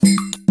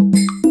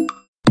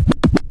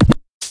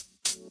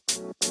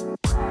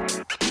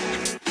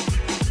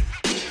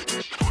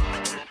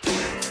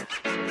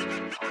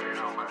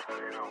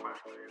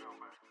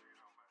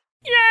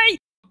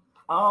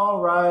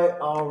All right.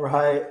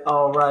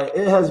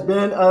 It has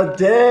been a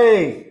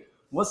day.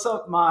 What's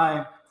up,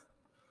 my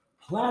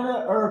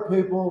planet Earth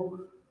people?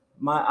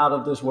 My out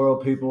of this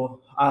world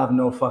people? I have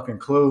no fucking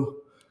clue.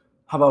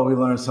 How about we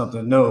learn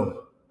something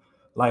new?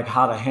 Like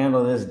how to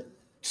handle this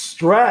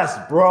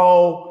stress,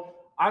 bro.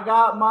 I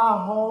got my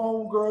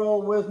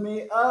homegirl with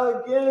me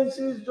again.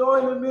 She's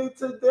joining me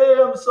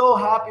today. I'm so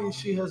happy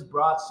she has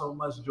brought so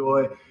much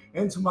joy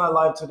into my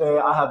life today.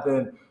 I have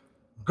been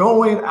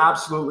going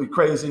absolutely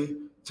crazy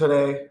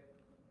today.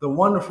 The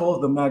wonderful,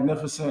 the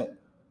magnificent,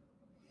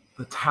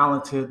 the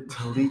talented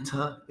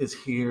Talita is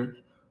here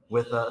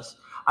with us.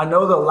 I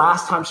know the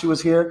last time she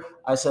was here,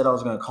 I said I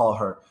was going to call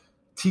her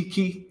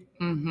Tiki,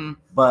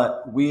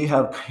 but we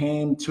have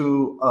came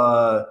to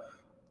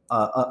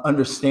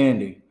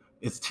understanding.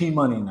 It's T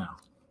Money now.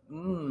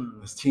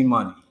 It's T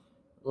Money.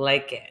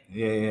 Like it.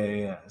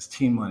 Yeah. It's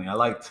T Money. I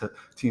like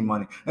T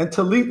Money. And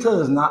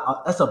Talita is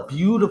not, that's a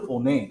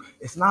beautiful name.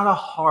 It's not a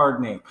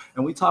hard name.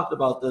 And we talked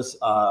about this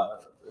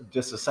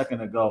just a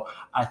second ago.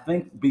 I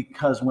think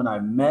because when I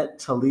met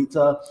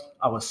Talita,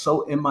 I was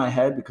so in my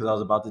head because I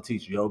was about to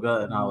teach yoga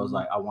and I was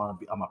like,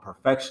 I'm a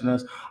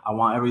perfectionist. I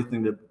want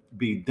everything to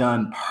be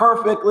done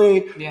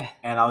perfectly. Yeah.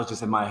 And I was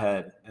just in my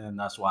head. And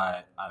that's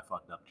why I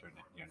fucked up your name.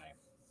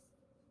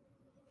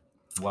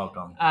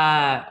 Welcome.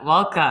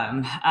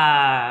 Welcome.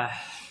 How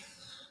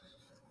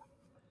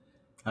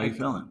you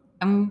feeling?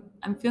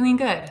 I'm feeling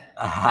good.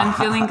 I'm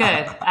feeling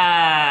good.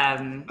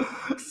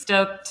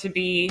 Stoked to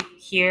be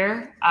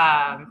here.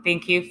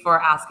 Thank you for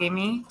asking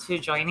me to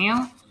join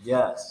you.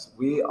 Yes,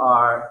 we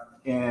are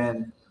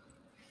in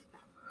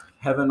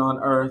Heaven on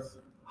Earth,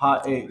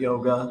 Hot 8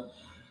 Yoga.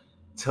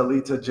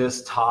 Talita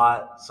just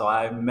taught, so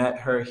I met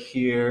her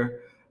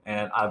here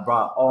and I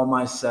brought all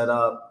my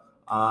setup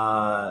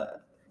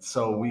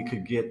so we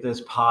could get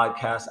this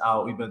podcast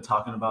out. We've been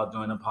talking about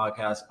doing a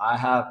podcast. I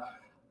have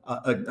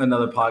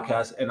another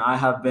podcast and I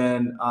have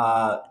been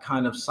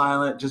kind of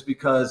silent just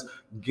because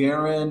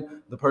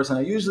Garen, the person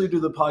I usually do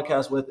the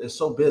podcast with, is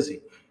so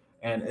busy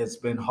and it's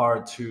been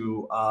hard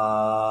to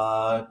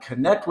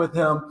connect with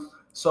him.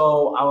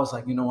 So I was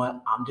like, you know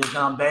what? I'm just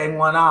gonna bang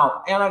one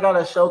out. And I got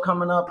a show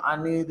coming up. I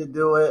need to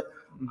do it.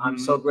 I'm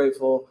so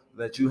grateful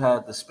that you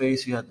had the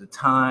space, you had the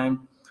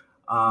time.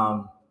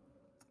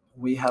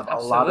 We have a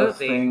lot of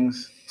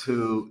things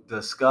to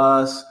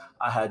discuss.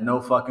 I had no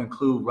fucking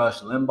clue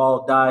Rush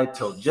Limbaugh died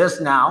till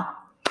just now.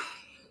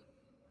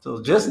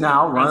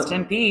 Rest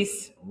in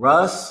peace.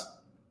 Russ,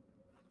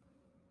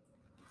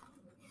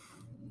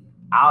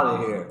 out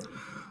of here.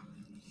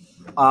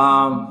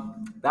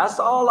 That's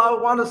all I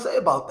want to say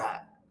about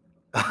that.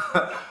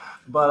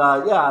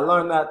 But yeah, I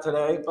learned that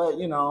today. But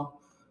you know,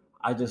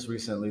 I just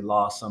recently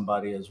lost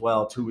somebody as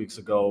well 2 weeks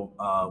ago.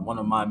 One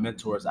of my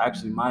mentors,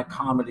 actually my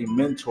comedy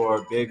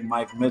mentor, Big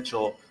Mike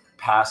Mitchell,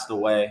 passed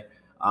away.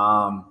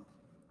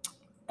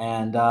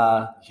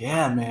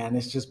 Yeah, man,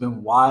 it's just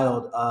been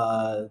wild.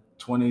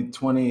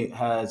 2020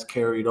 has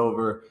carried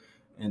over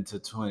into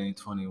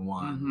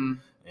 2021.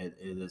 It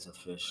is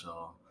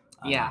official.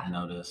 Yeah. I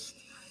noticed.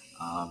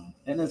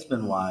 And it's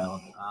been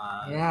wild.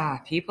 Yeah,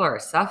 people are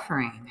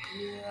suffering.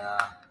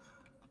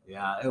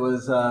 Yeah, it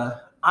was.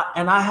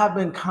 I have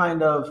been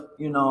kind of,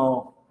 you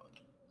know,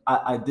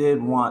 I did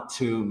want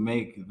to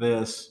make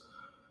this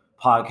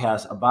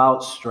podcast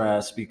about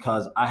stress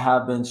because I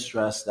have been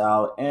stressed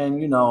out,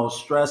 and you know,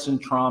 stress and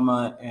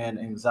trauma and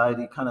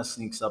anxiety kind of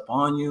sneaks up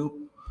on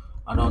you.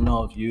 I don't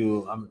know if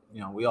you,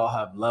 we all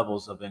have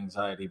levels of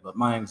anxiety, but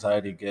my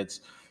anxiety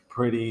gets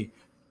pretty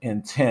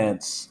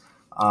intense.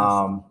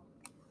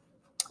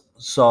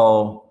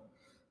 So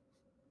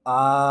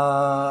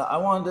I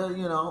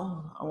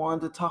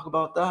wanted to talk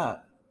about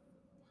that.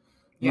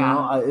 You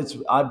know,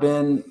 I've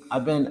been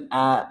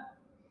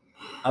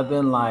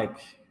like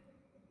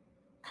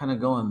kind of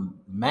going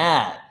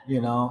mad, you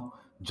know,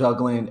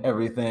 juggling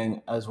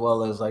everything as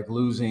well as like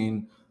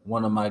losing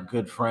one of my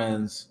good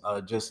friends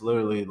just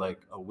literally like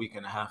a week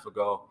and a half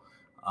ago.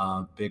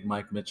 Big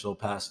Mike Mitchell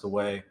passed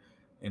away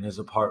in his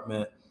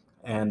apartment,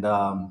 and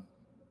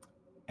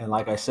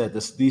like I said,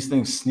 these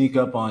things sneak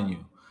up on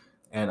you.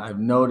 And I've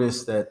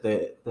noticed that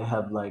they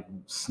have like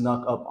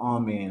snuck up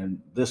on me.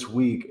 And this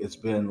week it's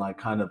been like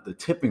kind of the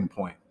tipping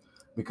point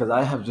because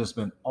I have just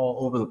been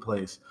all over the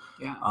place.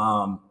 Yeah.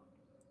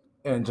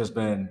 And just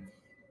been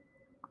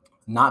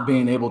not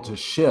being able to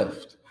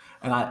shift.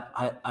 And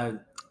I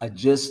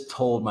just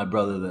told my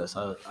brother this.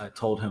 I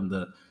told him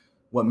that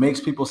what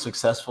makes people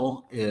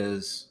successful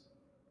is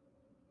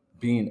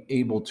being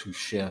able to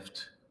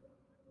shift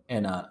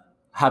and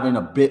having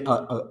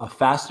a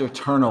faster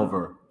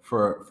turnover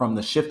from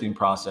the shifting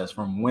process,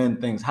 from when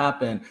things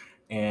happen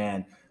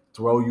and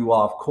throw you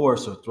off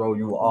course or throw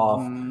you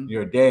off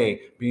your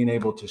day, being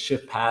able to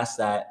shift past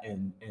that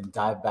and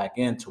dive back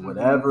into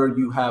whatever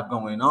you have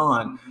going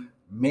on.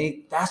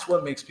 That's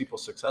what makes people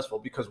successful,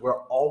 because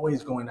we're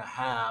always going to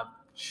have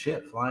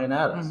shit flying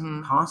at us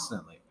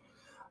constantly.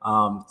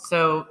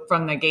 So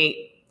from the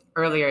gate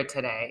earlier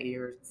today, you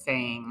were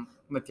saying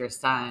with your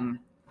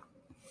son,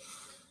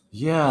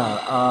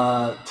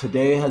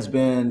 Today has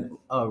been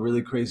a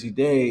really crazy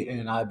day,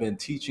 and I've been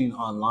teaching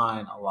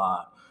online a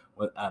lot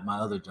at my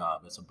other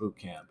job. It's a boot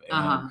camp,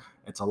 and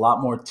it's a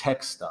lot more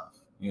tech stuff.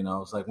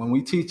 It's like when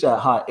we teach at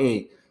Hot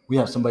 8, we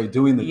have somebody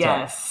doing the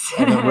tech,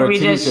 and then we're we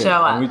teaching, just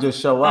show up. and we just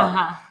show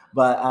up.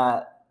 But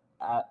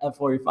at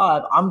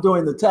F45, I'm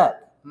doing the tech.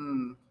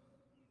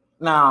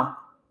 Now,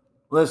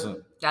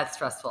 listen. That's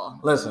stressful.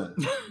 Listen,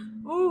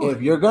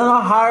 if you're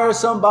gonna hire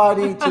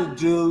somebody to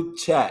do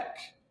tech,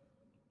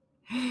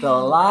 the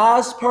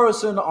last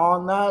person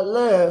on that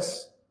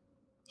list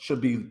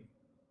should be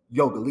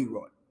Yoga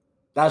Leroy.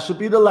 That should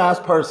be the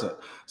last person.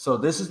 So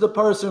this is the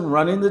person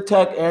running the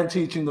tech and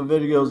teaching the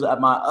videos at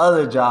my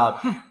other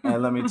job.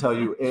 And let me tell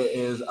you, it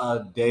is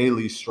a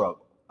daily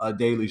struggle.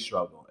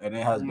 And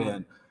it has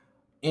been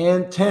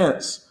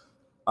intense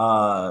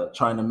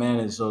trying to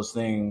manage those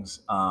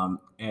things.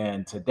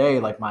 And today,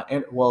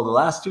 the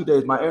last 2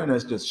 days, my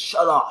internet's just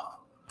shut off.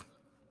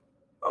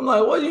 I'm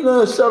like, what are you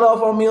going to shut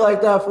off on me like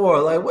that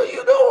for? Like, what are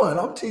you doing?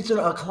 I'm teaching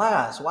a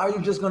class. Why are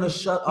you just going to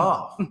shut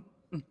off?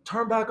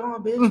 Turn back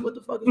on, bitch. What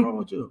the fuck is wrong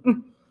with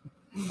you?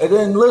 It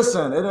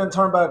didn't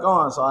turn back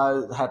on. So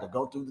I had to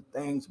go through the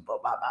things.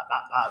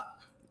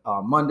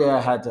 Monday, I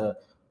had to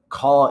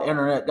call an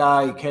internet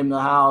guy. He came to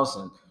the house.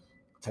 And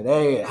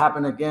today it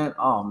happened again.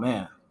 Oh,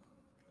 man.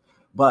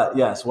 But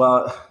yes,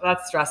 well.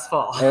 That's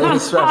stressful. It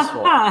is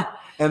stressful.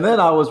 And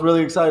then I was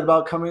really excited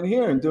about coming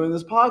here and doing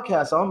this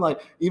podcast. So I'm like,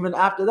 even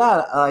after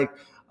that,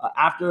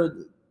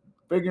 after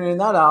figuring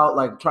that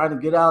out, trying to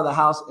get out of the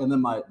house. And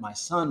then my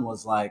son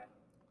was like,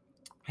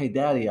 hey,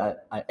 Daddy, I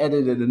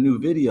edited a new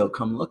video.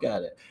 Come look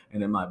at it.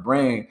 And in my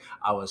brain,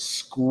 I was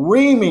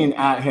screaming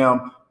at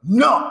him,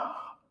 no,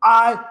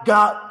 I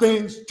got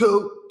things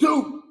to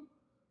do.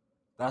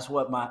 That's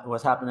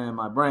what's happening in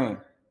my brain.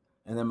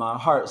 And then my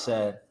heart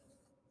said,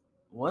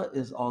 what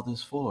is all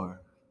this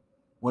for?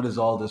 What is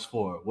all this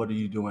for? What are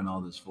you doing all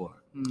this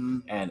for?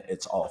 And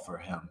it's all for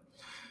him.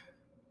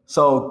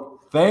 So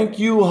thank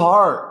you,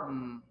 heart,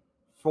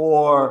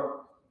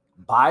 for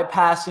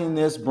bypassing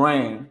this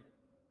brain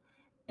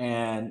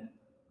and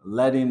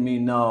letting me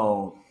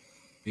know,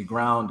 be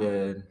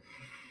grounded.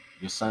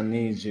 Your son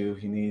needs you.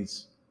 He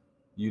needs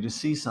you to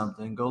see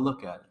something. Go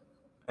look at it.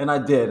 And I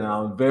did. And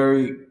I'm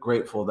very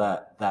grateful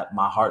that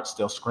my heart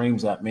still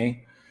screams at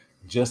me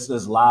just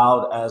as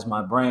loud as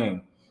my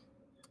brain.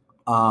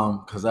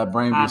 Because that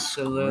brain be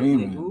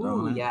screaming.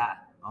 Ooh, yeah.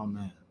 Oh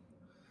man.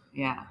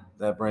 Yeah.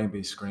 That brain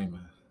be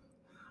screaming.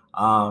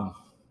 But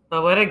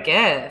what a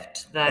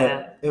gift!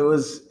 It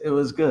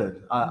was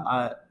good.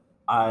 I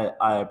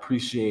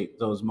appreciate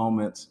those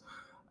moments,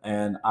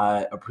 and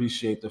I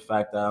appreciate the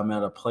fact that I'm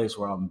at a place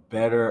where I'm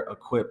better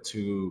equipped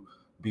to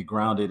be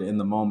grounded in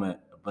the moment.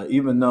 But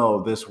even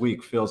though this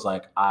week feels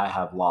like I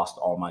have lost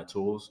all my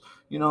tools,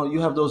 you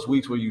have those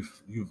weeks where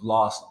you've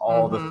lost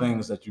all the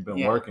things that you've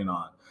been working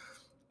on.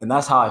 And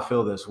that's how I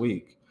feel this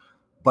week.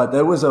 But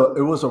it was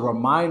a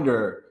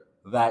reminder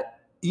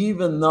that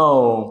even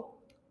though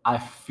I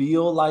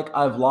feel like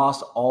I've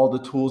lost all the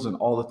tools and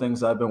all the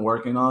things I've been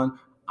working on,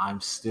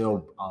 I'm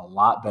still a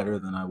lot better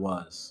than I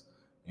was.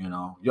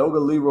 Yoga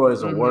Leroy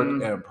is a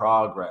work in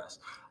progress.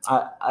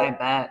 I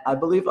bet. I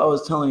believe I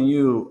was telling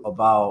you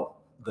about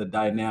the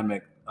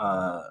dynamic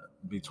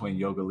between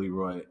Yoga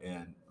Leroy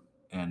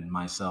and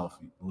myself,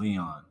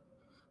 Leon,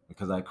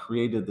 because I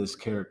created this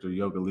character,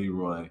 Yoga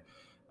Leroy,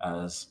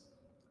 as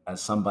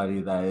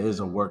somebody that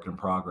is a work in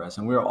progress.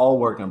 And we're all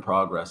work in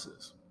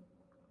progresses.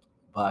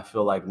 But I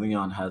feel like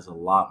Leon has a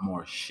lot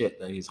more shit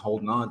that he's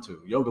holding on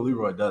to. Yoga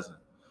Leroy doesn't.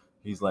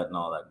 He's letting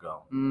all that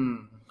go.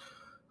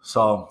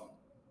 So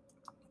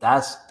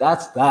that's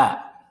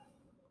that.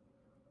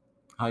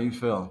 How you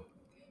feel?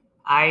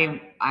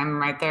 I'm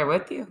right there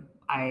with you.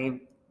 I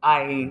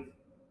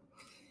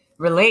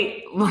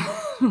relate.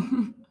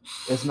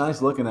 It's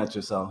nice looking at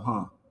yourself,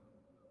 huh?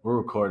 We're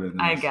recording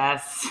this. I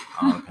guess.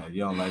 Oh, okay,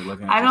 you don't like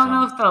looking at I yourself? don't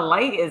know if the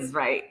light is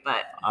right,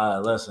 but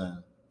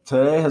listen.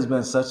 Today has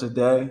been such a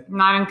day.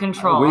 Not in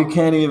control. I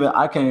can't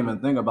even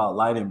think about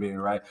lighting being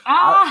right.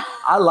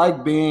 I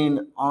like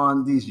being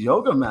on these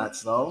yoga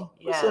mats though.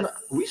 Yes. Listen,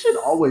 we should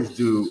always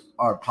do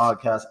our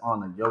podcast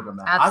on a yoga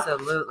mat.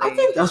 Absolutely. I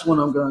think that's what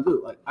I'm gonna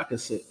do. I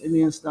could sit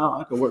Indian style.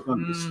 I could work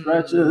on these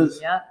stretches.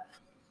 Yeah.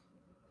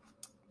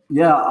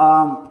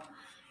 Yeah.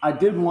 I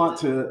did want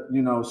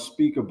to,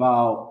 speak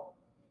about,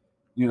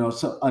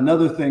 so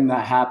another thing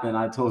that happened.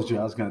 I told you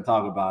I was gonna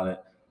talk about it.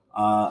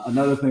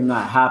 Another thing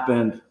that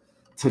happened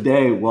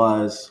today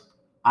was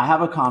I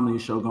have a comedy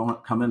show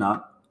coming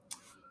up.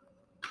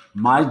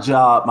 My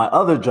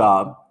other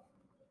job,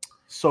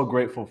 so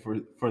grateful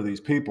for these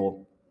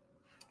people.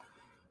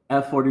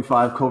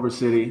 F45 Culver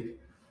City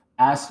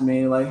asked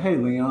me like, hey,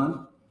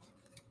 Leon,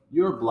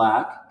 you're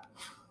black.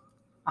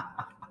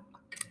 I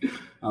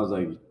was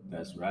like,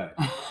 that's right.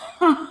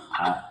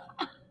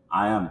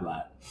 I am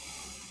black.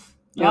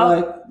 They're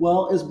like,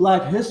 well, it's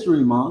Black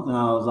History Month. And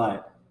I was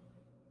like,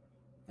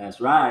 that's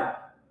right.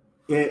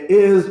 It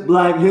is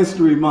Black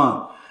History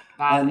Month.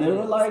 And they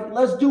were like,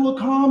 let's do a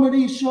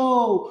comedy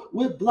show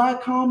with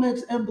Black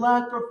comics and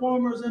Black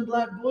performers and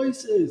Black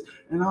voices.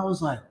 And I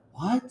was like,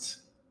 what?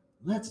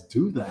 Let's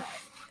do that.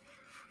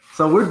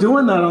 So we're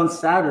doing that on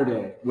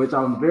Saturday, which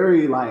I'm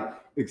very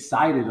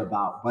excited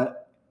about,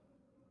 but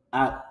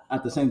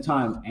at the same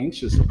time,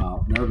 anxious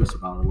about, nervous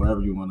about, or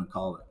whatever you want to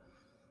call it.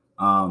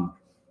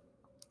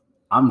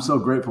 I'm so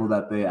grateful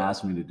that they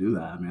asked me to do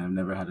that. I mean, I've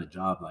never had a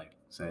job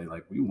say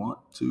we want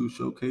to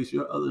showcase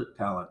your other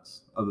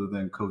talents other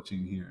than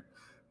coaching here.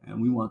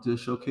 And we want to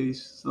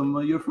showcase some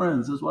of your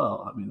friends as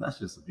well. I mean, that's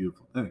just a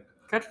beautiful thing.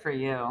 Good for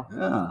you.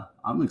 Yeah,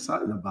 I'm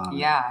excited about it.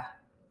 Yeah.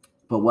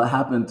 But what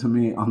happened to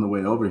me on the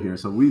way over here?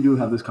 So we do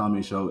have this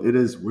comedy show.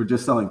 We're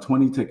just selling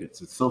 20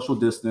 tickets. It's social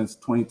distance,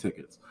 20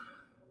 tickets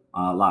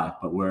live.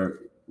 But we're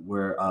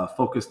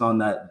focused on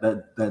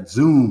that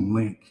Zoom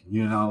link.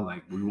 We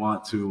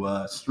want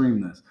to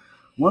stream this.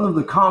 One of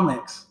the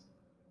comics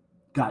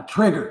got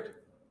triggered.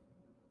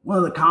 One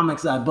of the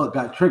comics I booked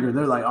got triggered.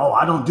 They're like, "Oh,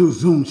 I don't do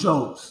Zoom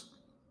shows.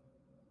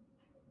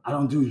 I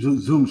don't do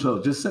Zoom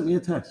shows. Just send me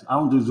a text. I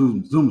don't do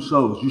Zoom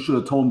shows. You should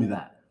have told me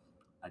that."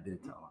 I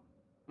did tell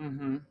him.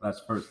 Mm-hmm. That's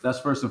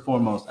first and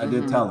foremost. I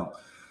did tell him.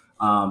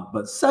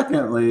 But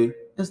secondly,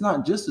 it's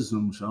not just a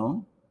Zoom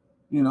show.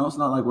 It's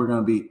not like we're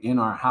going to be in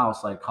our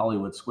house like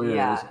Hollywood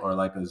Squares or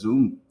like a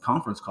Zoom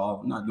conference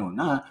call. I'm not doing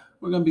that.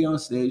 We're going to be on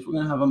stage. We're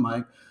going to have a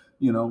mic.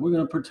 We're going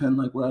to pretend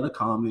like we're at a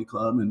comedy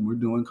club and we're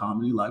doing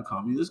comedy, live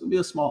comedy. There's going to be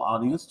a small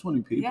audience,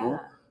 20 people. Yeah.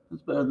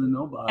 It's better than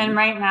nobody. And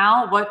right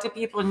now, what do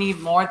people need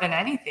more than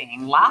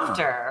anything?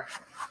 Laughter.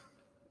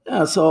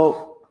 Yeah.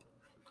 So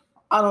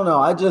I don't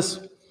know.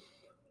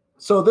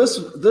 So this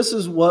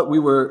is what we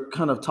were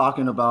kind of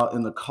talking about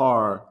in the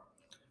car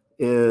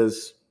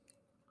this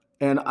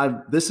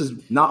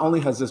is not only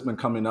has this been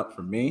coming up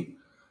for me,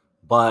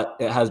 but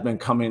it has been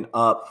coming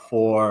up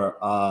for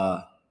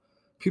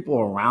people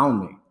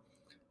around me.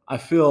 I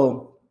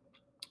feel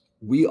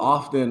we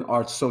often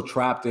are so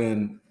trapped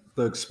in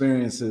the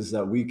experiences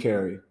that we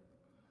carry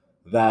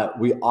that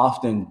we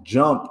often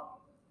jump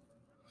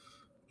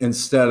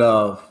instead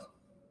of,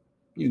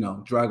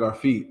 drag our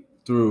feet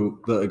through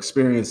the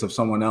experience of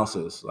someone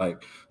else's.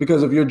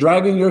 Because if you're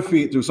dragging your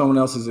feet through someone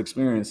else's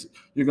experience,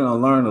 you're going to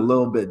learn a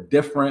little bit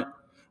different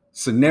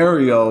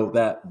scenario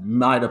that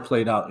might have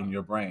played out in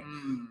your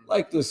brain.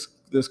 Like this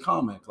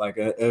comic,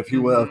 if he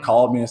would have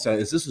called me and said,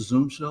 "Is this a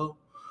Zoom show?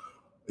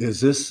 Is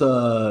this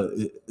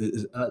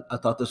I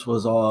thought this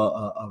was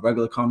a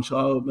regular comedy show,"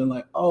 I would have been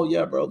like, "Oh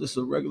yeah, bro, this is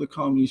a regular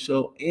comedy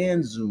show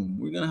and Zoom.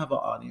 We're going to have an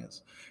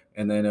audience."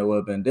 And then it would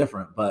have been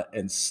different. But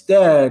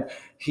instead,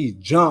 he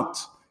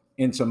jumped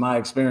into my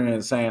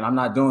experience saying, "I'm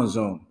not doing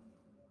Zoom."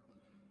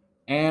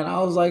 And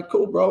I was like,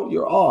 "Cool, bro,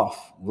 you're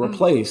off."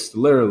 Replaced,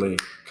 literally,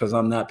 because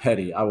I'm that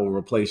petty. I will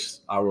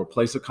replace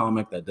a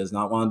comic that does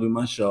not want to do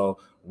my show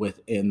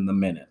within the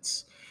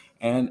minutes.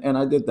 And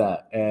I did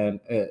that.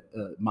 And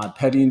my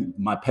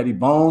petty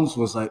bones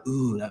was like,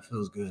 "Ooh, that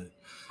feels good."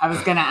 I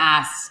was gonna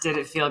ask, did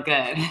it feel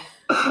good?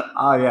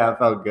 Oh yeah, it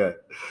felt good.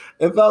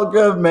 It felt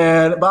good,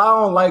 man. But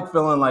I don't like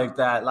feeling like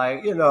that. I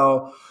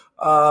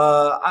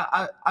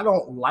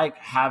don't like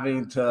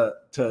having to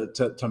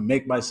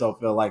make myself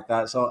feel like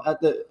that. So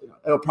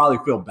it'll probably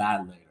feel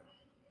bad later.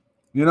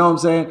 You know what I'm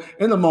saying?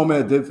 In the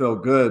moment, it did feel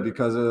good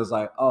because it was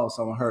like, "Oh,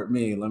 someone hurt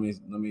me. Let me."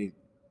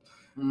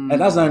 And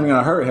that's not even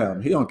gonna hurt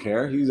him. He don't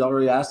care. He's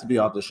already asked to be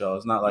off the show.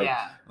 It's not like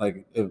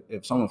if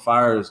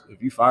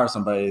you fire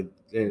somebody,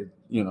 they're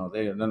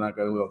not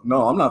gonna go,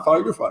 "No, I'm not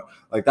fired. You're fired."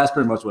 That's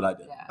pretty much what I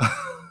did. Yeah.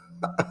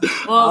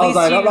 Well, I was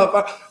like, "I'm not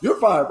fired. You're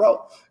fired,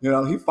 bro."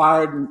 He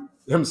fired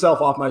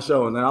himself off my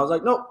show, and then I was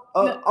like, "No,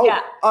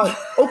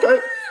 okay.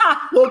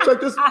 Well,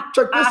 check this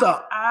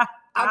out. I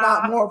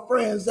got more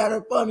friends that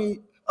are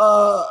funny.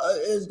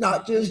 It's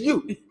not just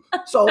you.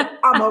 So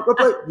I'm gonna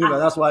replace."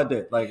 That's what I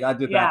did. I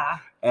did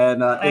that.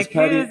 And it's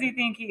petty. Who does he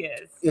think he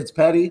is? It's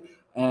petty,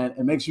 and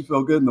it makes you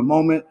feel good in the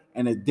moment,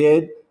 and it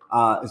did.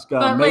 It's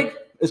gonna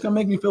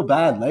make me feel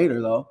bad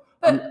later, though.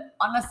 But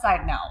on a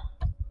side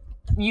note,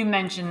 you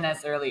mentioned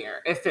this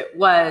earlier. If it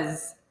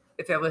was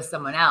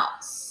someone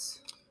else,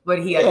 would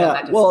he have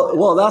done that?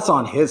 Well, that's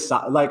on his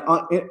side.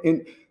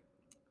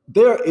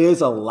 There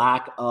is a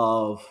lack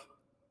of.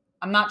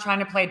 I'm not trying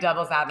to play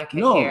devil's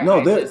advocate here.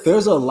 No,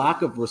 there's a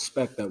lack of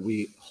respect that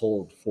we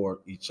hold for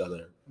each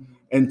other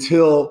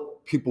until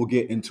people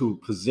get into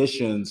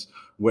positions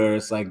where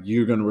it's like,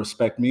 you're going to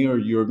respect me or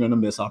you're going to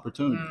miss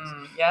opportunities.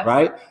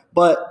 Right?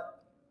 But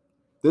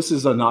this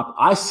is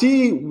I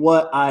see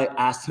what I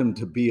asked him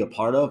to be a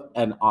part of,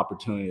 an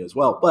opportunity as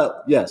well.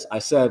 But yes, I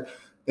said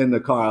in the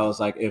car, I was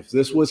like, if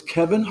this was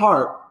Kevin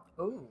Hart,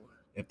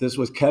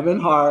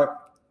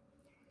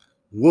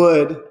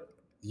 would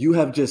you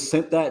have just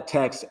sent that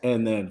text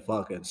and then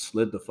fucking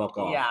slid the fuck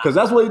off? Because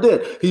that's what he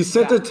did. He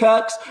sent a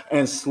text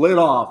and slid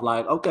off.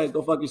 Like, "Okay,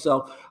 go fuck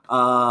yourself.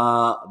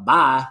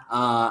 Bye.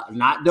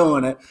 Not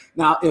doing it."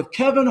 Now, if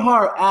Kevin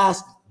Hart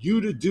asked you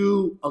to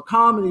do a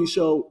comedy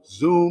show,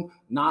 Zoom,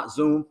 not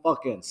Zoom,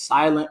 fucking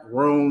silent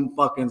room,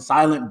 fucking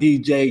silent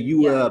DJ,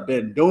 you would have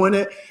been doing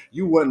it.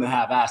 You wouldn't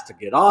have asked to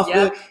get off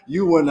it.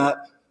 You wouldn't have.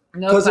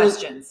 No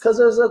questions. Because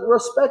there's a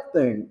respect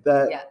thing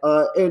that,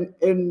 Yeah.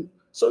 and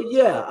so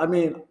yeah, I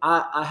mean,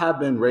 I have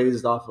been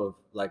raised off of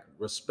like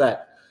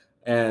respect,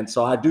 and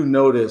so I do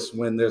notice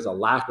when there's a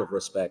lack of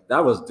respect.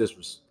 That was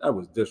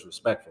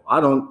disrespectful. I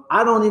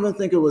don't even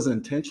think it was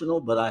intentional,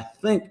 but I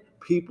think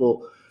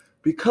people,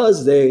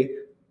 because they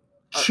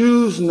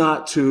choose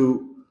not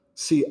to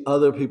see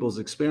other people's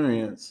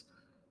experience,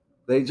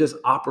 they just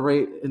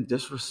operate in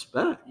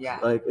disrespect. Yeah.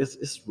 Like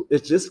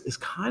it's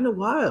kind of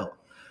wild.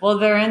 Well,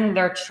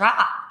 they're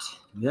trapped.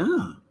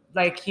 Yeah.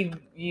 Like you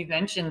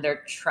mentioned,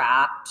 they're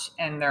trapped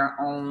in their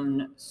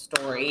own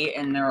story,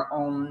 in their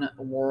own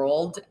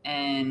world,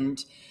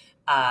 and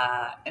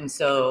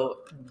so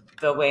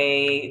the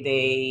way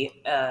they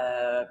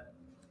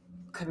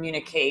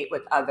communicate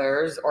with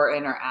others or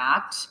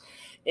interact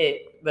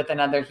with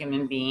another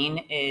human being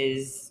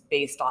is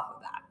based off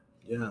of that.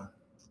 Yeah.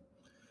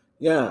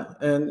 Yeah,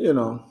 and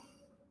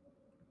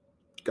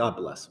God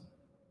bless him.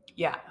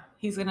 Yeah,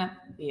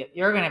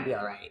 you're gonna be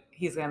all right.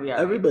 He's gonna be all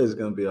right. Everybody's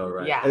gonna be all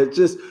right. Yeah. It's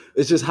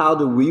just how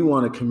do we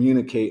want to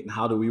communicate and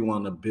how do we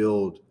want to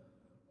build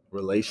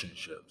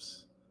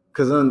relationships?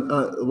 Because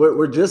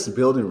we're just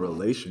building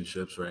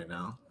relationships right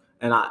now,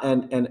 and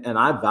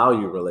I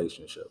value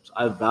relationships.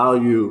 I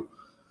value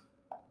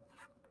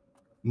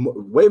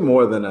way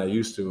more than I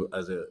used to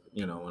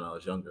when I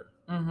was younger.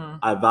 Mm-hmm.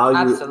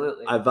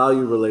 Absolutely. I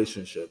value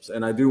relationships,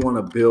 and I do want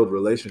to build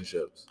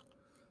relationships.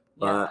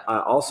 But I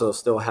also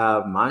still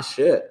have my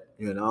shit,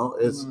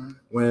 It's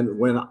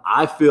when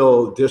I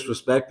feel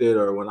disrespected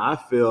or when I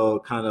feel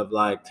kind of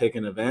like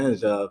taken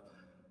advantage of,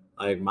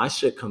 like my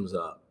shit comes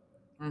up,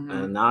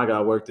 and now I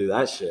gotta work through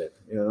that shit,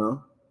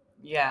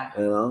 Yeah.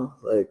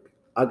 Like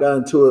I got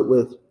into it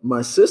with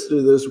my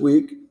sister this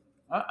week.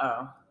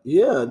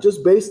 Yeah,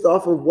 just based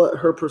off of what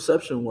her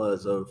perception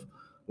was of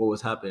what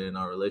was happening in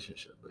our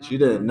relationship, but she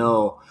didn't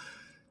know.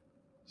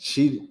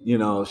 She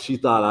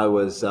thought I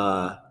was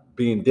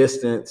being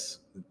distant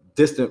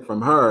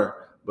from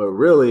her, but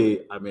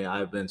really, I mean,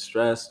 I've been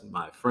stressed.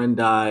 My friend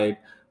died.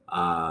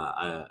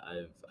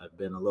 I've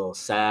been a little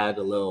sad,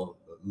 a little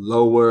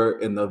lower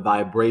in the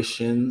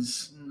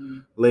vibrations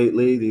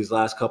lately. These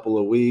last couple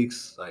of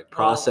weeks, like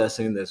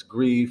processing this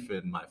grief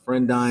and my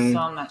friend dying.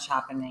 So much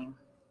happening.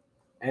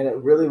 And it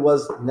really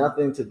was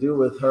nothing to do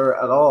with her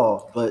at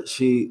all, but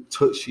she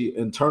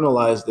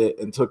internalized it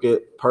and took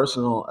it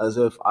personal, as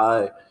if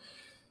I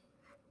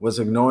was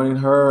ignoring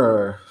her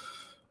or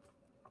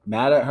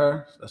mad at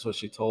her. That's what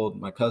she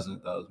told my cousin,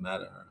 that I was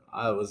mad at her.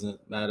 I wasn't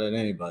mad at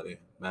anybody,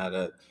 mad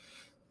at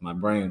my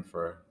brain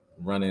for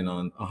running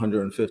on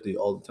 150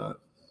 all the time.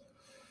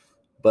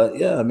 But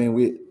yeah, I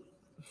mean,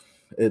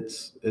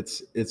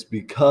 it's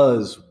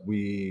because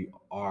we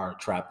are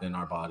trapped in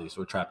our bodies.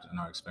 We're trapped in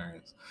our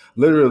experience.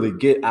 Literally,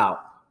 Get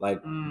Out.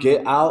 Like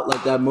Get Out,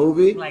 like that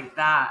movie. Like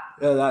that.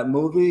 Yeah, that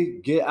movie,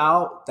 Get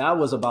Out, that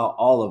was about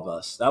all of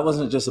us. That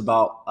wasn't just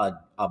about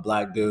a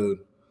black dude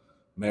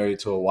married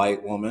to a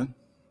white woman.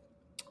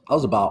 That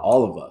was about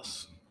all of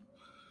us.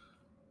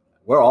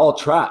 We're all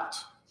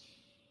trapped.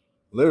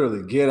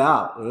 Literally, get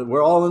out.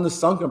 We're all in the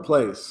sunken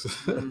place.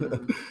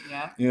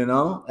 Yeah.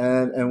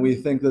 And we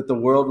think that the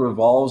world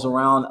revolves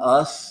around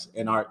us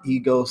and our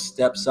ego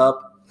steps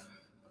up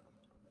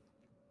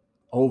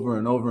over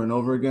and over and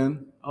over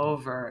again.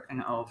 Over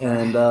and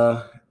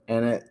over.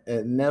 And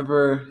it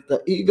never,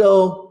 the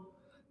ego,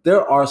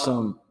 there are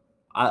some,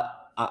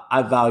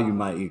 I value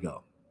my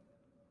ego,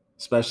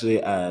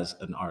 especially as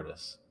an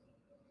artist.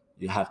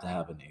 You have to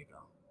have an ego.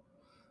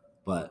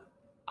 But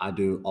I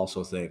do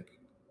also think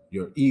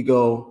your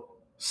ego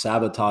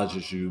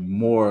sabotages you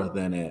more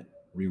than it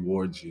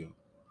rewards you.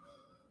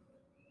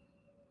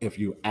 If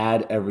you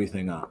add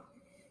everything up,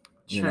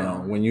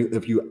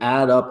 if you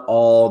add up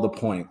all the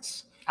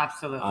points,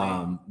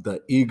 absolutely,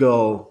 the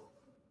ego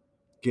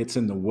gets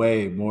in the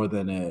way more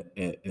than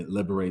it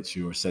liberates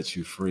you or sets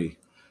you free.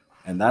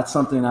 And that's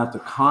something I have to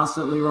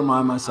constantly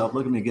remind myself.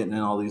 Look at me getting in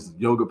all these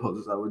yoga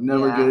poses I would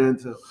never get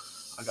into.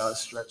 I gotta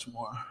stretch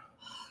more.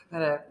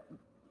 Gotta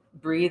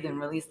breathe and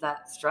release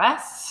that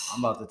stress.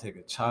 I'm about to take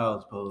a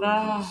child's pose in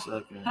a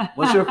second.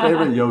 What's your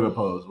favorite yoga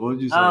pose? What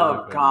would you say?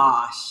 Oh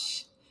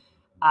gosh,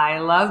 I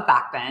love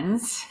back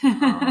bends.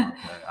 Okay.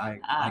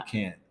 I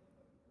can't.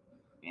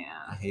 Yeah.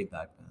 I hate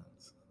back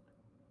bends.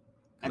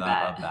 I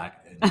have a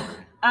back injury.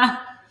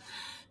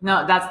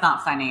 No, that's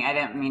not funny. I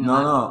didn't mean.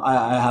 No.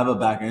 I have a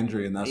back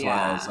injury, and that's why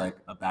I was like,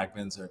 a back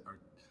bends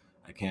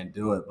I can't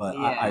do it. But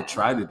I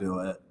try to do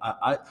it.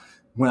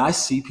 When I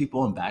see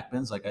people in back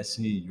bends, like I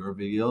see your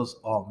videos,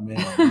 oh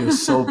man, you're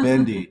so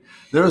bendy.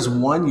 There's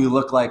one you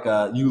look like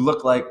you're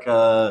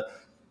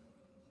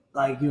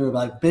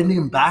like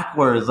bending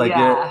backwards, like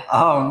you're.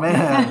 Oh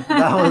man,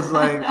 that was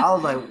like, I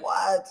was like,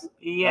 what?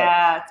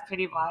 Yeah, it's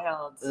pretty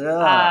wild.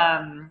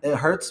 Yeah, it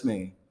hurts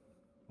me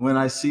when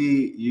I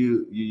see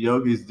you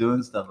yogis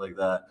doing stuff like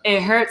that.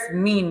 It hurts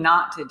me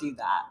not to do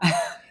that.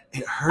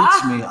 It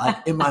hurts me.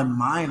 Like in my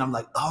mind, I'm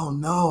like, oh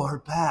no, her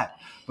back.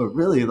 But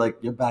really, like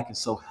your back is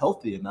so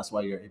healthy, and that's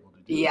why you're able to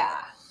do it. Yeah,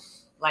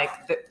 like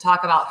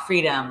talk about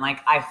freedom. Like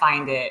I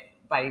find it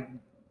by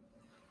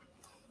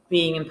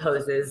being in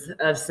poses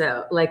of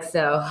so.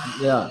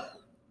 Yeah.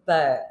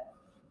 But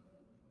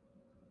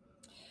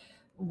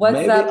what's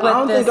Maybe, up with I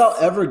don't this? think I'll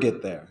ever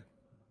get there.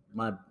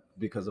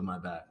 Because of my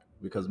back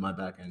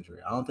injury.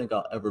 I don't think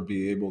I'll ever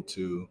be able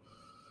to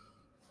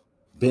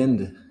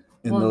bend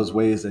in those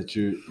ways that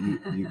you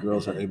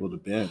girls are able to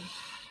bend.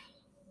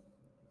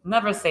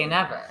 Never say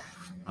never.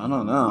 I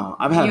don't know.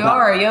 You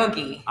are a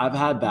yogi. I've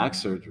had back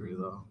surgery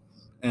though,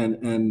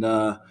 and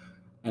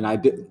I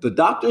did. The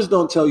doctors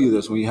don't tell you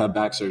this when you have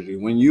back surgery.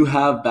 When you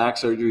have back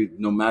surgery,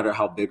 no matter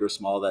how big or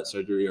small that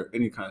surgery or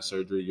any kind of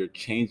surgery, you're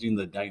changing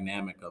the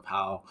dynamic of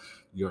how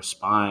your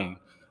spine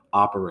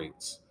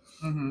operates.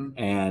 Mm-hmm.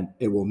 And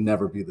it will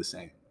never be the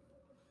same.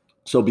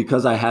 So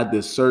because I had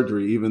this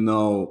surgery, even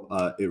though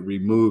it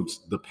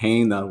removed the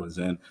pain that I was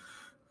in,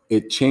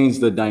 it changed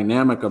the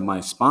dynamic of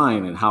my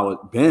spine and how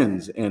it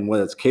bends and what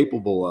it's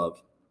capable of.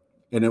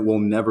 And it will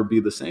never be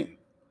the same.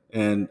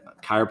 And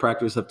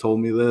chiropractors have told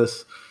me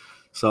this.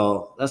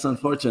 So that's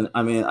unfortunate.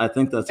 I mean, I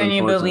think that's unfortunate.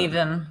 And you believe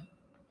them?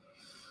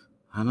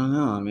 I don't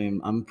know. I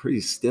mean, I'm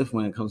pretty stiff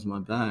when it comes to my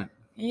back.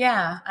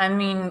 Yeah. I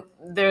mean,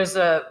 it's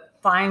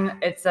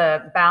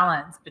a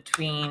balance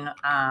between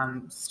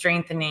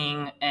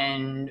strengthening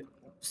and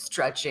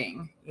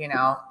stretching,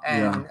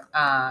 and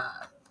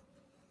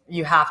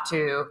you have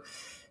to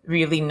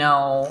really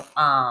know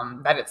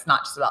that it's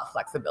not just about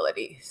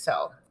flexibility.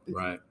 So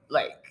right.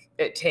 Like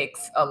it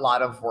takes a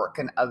lot of work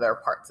in other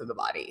parts of the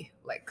body,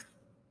 like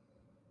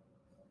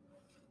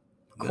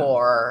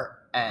core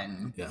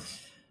and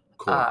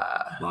core.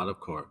 A lot of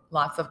core.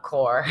 Lots of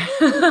core.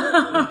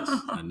 Yes,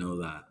 I know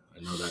that.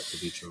 I know that to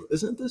be true.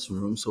 Isn't this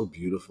room so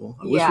beautiful?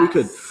 I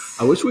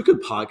wish we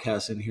could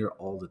podcast in here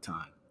all the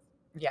time.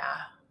 Yeah,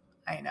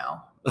 I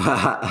know.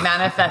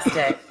 Manifest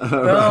it.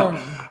 Boom.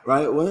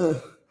 Right?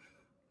 Well,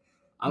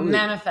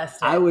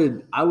 manifest it. I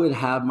would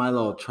have my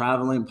little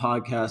traveling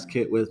podcast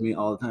kit with me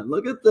all the time.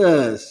 Look at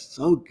this.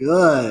 So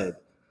good.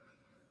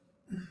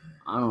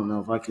 I don't know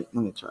if I can.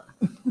 Let me try.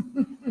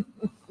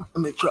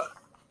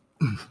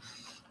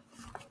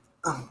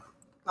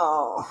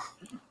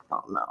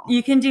 Oh no.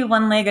 You can do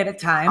one leg at a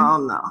time. Oh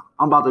no.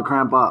 I'm about to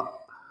cramp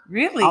up.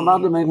 Really? I'm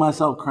about to make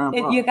myself cramp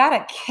up. You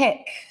gotta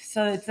kick.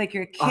 So it's like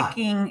you're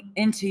kicking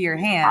into your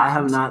hand. I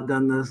have not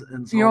done this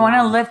in so You long. want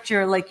to lift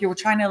you're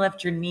trying to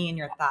lift your knee and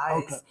your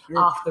thighs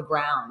off the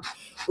ground.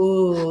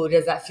 Ooh,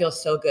 does that feel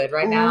so good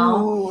right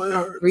now? Ooh, it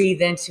hurts.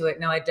 Breathe into it.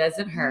 No, it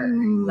doesn't hurt.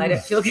 Let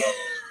it feel good.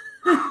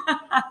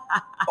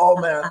 Oh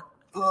man.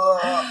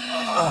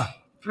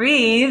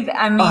 Breathe.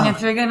 I mean, if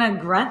you're gonna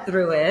grunt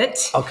through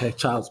it. Okay,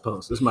 child's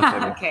pose. This is my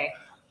favorite. Okay.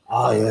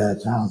 Oh yeah,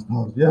 child's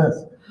pose.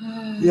 Yes.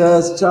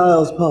 Yes,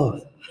 child's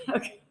pose.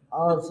 Okay.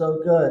 Oh, it's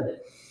so good.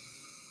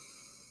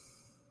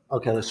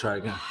 Okay, let's try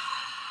again.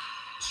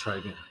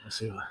 Let's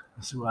see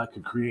what I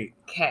could create.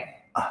 Okay.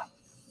 I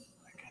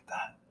get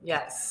that.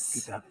 Yes.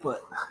 Get that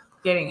foot.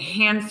 Getting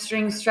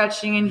hamstring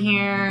stretching in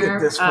here. Get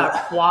this foot.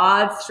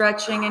 Quad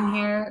stretching in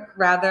here.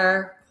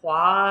 Rather,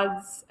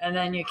 quads. And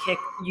then you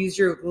use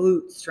your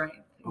glute strength.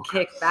 Okay.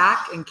 Kick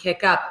back and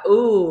kick up.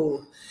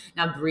 Ooh.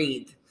 Now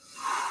breathe.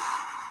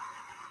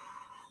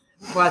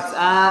 What's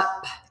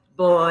up,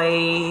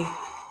 boy?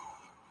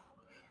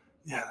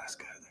 Yeah, that's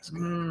good. That's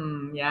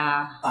good.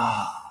 Yeah.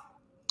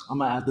 I'm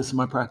going to add this to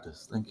my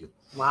practice. Thank you.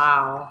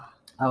 Wow.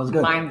 That was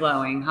good.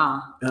 Mind-blowing, huh?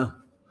 Yeah.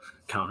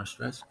 Counter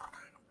stretch.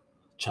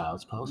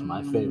 Child's pose,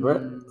 my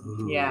favorite.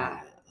 Ooh,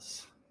 yeah.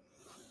 Yes.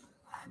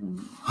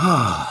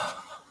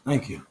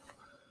 Thank you.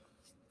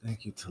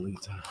 Thank you,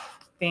 Talita.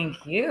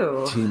 Thank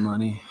you.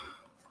 T-Money.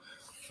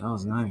 That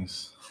was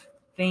nice.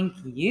 Thank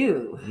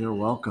you. You're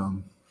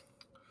welcome.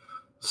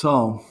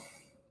 So,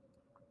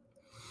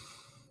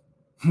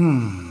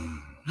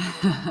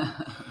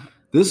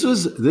 this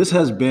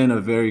has been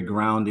a very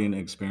grounding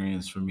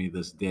experience for me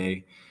this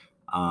day.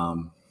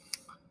 I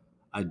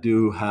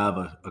do have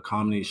a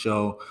comedy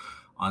show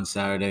on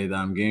Saturday that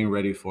I'm getting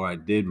ready for. I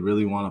did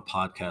really want a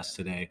podcast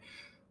today.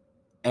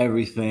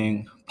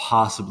 Everything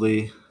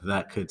possibly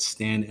that could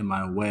stand in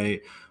my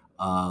way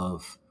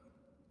of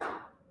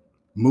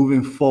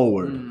moving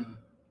forward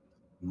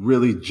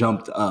really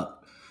jumped up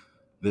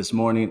this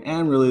morning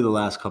and really the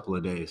last couple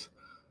of days.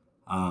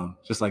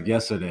 Just like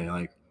yesterday,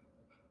 like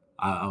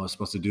I was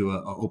supposed to do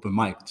an open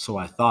mic, so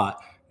I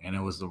thought, and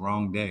it was the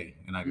wrong day.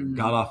 And I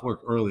got off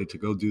work early to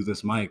go do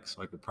this mic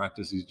so I could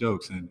practice these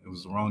jokes, and it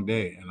was the wrong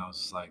day. And I was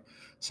just like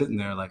sitting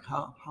there like,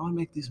 how I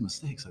make these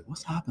mistakes? Like,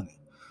 what's happening?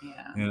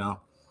 Yeah. You know?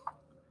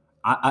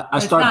 I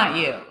it's start. Not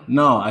you.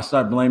 No, I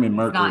start blaming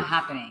Mercury. It's not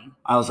happening.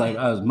 I was like,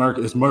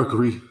 it's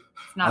Mercury.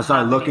 I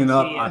started looking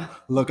up. I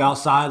look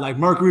outside like,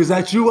 Mercury, is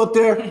that you up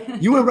there?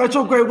 You in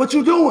retrograde? What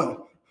you doing?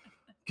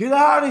 Get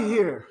out of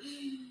here.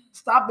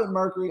 Stop it,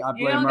 Mercury. I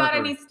blame Mercury. You don't got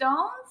any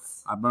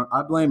stones?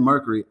 I blame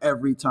Mercury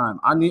every time.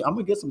 I'm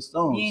gonna get some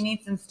stones. You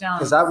need some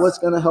stones. Is that what's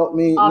gonna help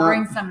me? I'll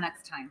bring some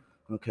next time.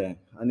 Okay.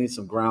 I need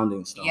some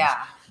grounding stones.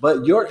 Yeah.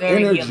 But your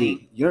Very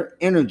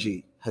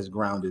energy has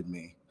grounded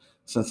me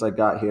since I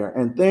got here.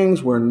 And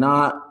things were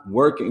not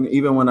working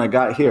even when I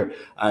got here.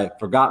 I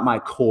forgot my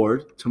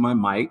cord to my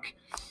mic.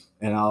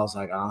 And I was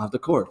like, I don't have the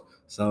cord.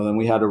 So then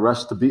we had to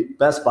rush to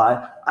Best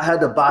Buy. I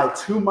had to buy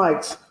 2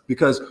 mics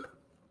because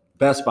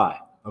Best Buy,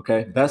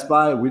 okay? Best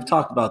Buy, we've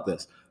talked about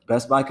this.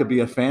 Best Buy could be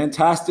a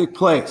fantastic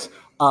place.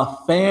 A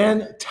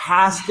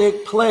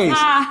fantastic place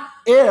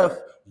if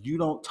you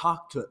don't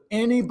talk to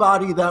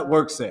anybody that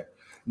works there.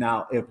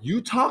 Now, if you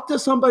talk to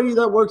somebody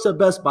that works at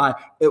Best Buy,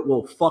 it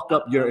will fuck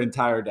up your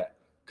entire day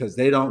because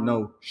they don't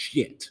know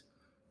shit.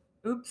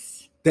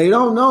 Oops. They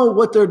don't know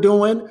what they're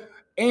doing,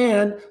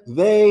 and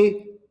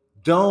they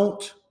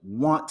don't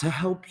want to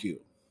help you.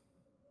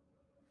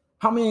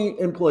 How many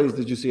employees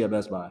did you see at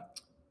Best Buy?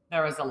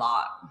 There was a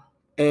lot.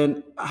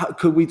 And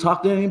could we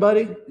talk to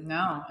anybody?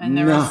 No. And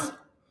there was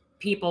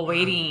people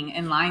waiting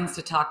in lines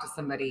to talk to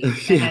somebody. And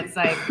it's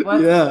like,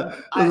 what? Yeah.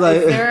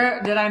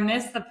 Did I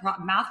miss the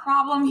math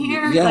problem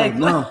here? Yeah, like,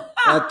 no.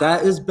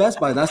 That is Best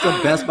Buy. That's the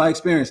Best Buy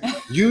experience.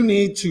 You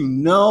need to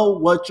know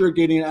what you're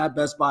getting at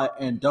Best Buy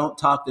and don't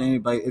talk to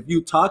anybody. If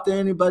you talk to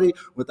anybody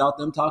without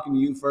them talking to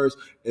you first,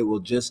 it will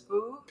just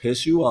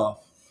piss you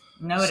off.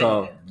 Noted.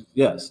 So,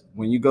 yes,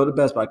 when you go to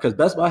Best Buy, because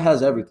Best Buy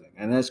has everything,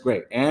 and that's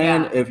great.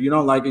 And if you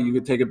don't like it, you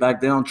can take it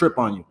back. They don't trip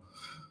on you.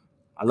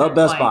 I love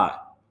Best Buy.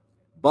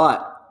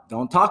 But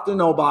don't talk to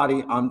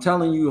nobody. I'm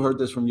telling you, heard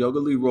this from Yoga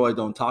Leroy.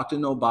 Don't talk to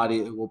nobody.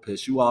 It will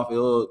piss you off.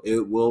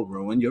 It will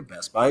ruin your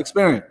Best Buy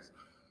experience.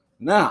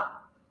 Now,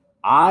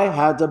 I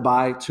had to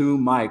buy 2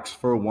 mics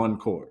for 1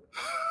 cord.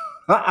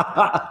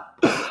 I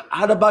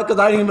had to buy because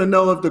I didn't even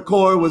know if the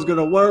cord was going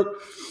to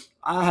work.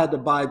 I had to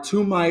buy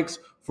 2 mics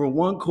for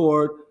 1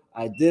 cord.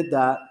 I did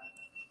that.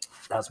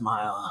 That's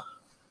my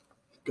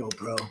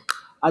GoPro.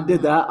 I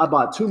did that. I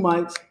bought 2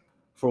 mics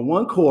for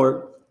 1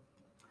 cord.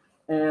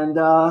 And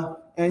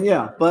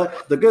yeah,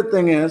 but the good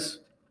thing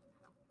is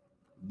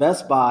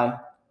Best Buy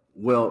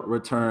will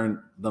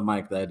return the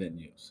mic that I didn't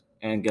use.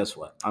 And guess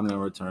what? I'm going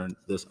to return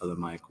this other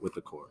mic with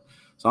the cord.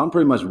 So I'm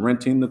pretty much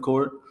renting the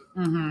cord.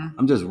 Mm-hmm.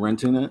 I'm just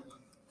renting it,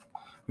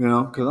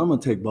 because I'm going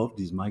to take both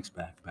these mics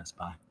back, Best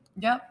Buy.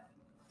 Yep.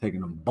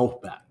 Taking them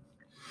both back.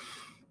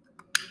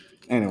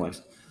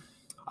 Anyways,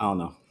 I don't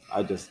know.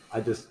 I just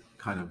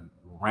kind of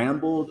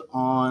rambled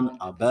on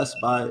a Best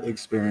Buy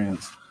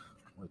experience,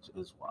 which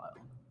is wild.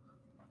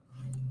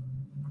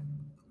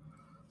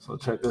 So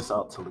check this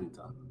out,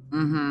 Talita.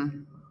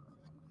 Mm-hmm.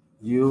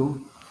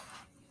 You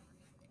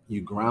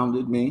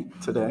grounded me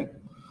today.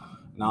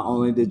 Not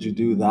only did you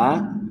do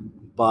that,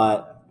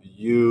 but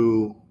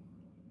you're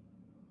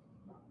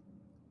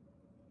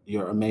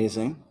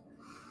amazing.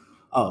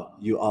 Oh,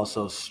 you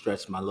also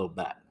stretched my little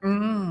back.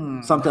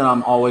 Something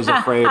I'm always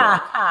afraid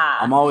of.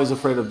 I'm always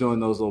afraid of doing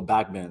those little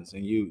back bends.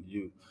 And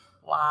you.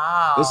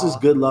 Wow. This is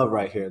good love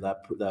right here.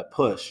 That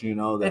push,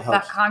 that it's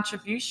helps. That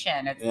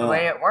contribution. It's the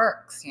way it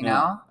works,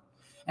 know?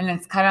 And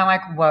it's kind of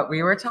like what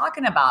we were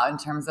talking about in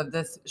terms of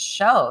this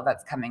show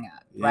that's coming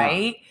up,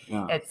 right?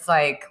 Yeah. It's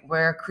like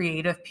we're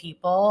creative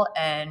people.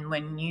 And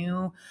when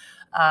you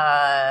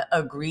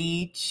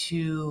agree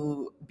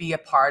to be a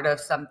part of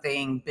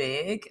something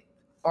big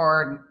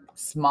or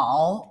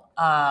small,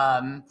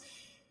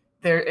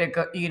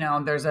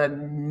 there's a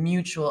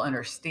mutual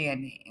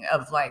understanding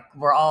of like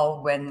we're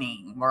all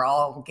winning, we're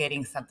all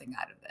getting something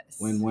out of this.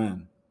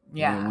 Win-win.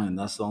 Yeah. Win-win.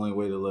 That's the only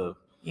way to live.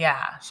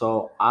 Yeah.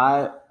 So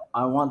I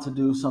want to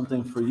do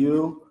something for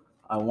you.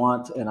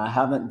 And I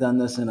haven't done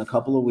this in a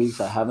couple of weeks.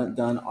 I haven't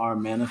done our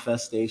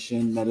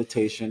manifestation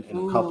meditation in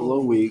a couple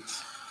of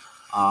weeks.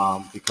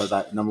 Because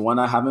number one,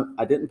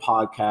 I didn't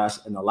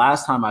podcast. And the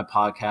last time I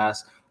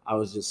podcast, I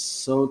was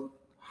just so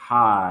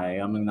high.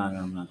 I'm not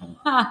gonna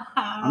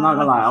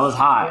lie. I was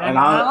high.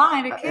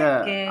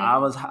 I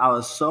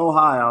was so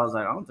high. I was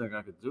like, I don't think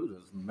I could do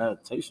this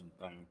meditation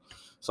thing.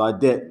 So I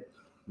did.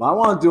 But I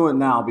want to do it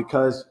now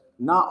because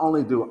not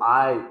only do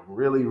I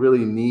really,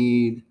 really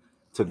need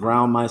to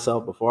ground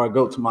myself before I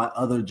go to my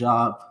other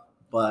job,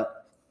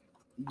 but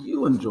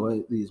you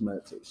enjoy these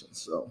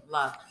meditations. So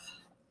love.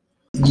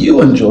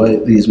 You enjoy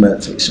these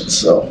meditations.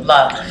 So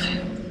love.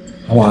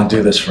 I want to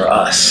do this for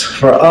us.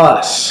 For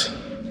us.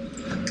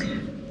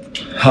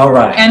 All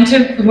right. And to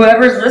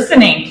whoever's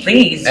listening,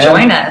 please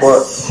join us. For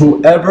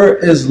whoever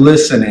is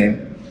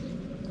listening,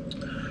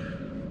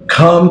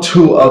 come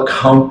to a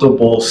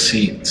comfortable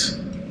seat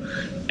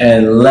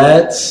and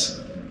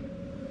let's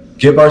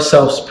give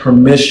ourselves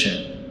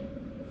permission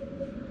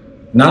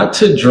not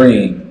to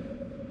dream,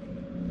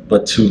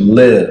 but to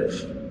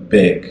live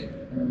big.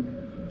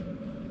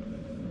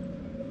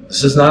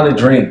 This is not a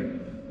dream.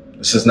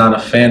 This is not a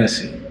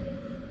fantasy.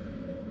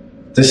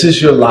 This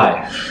is your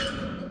life.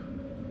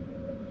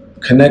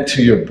 Connect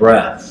to your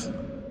breath.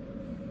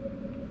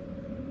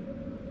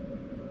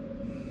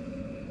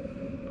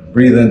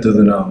 Breathe in through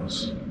the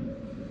nose.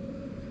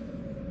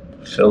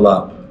 Fill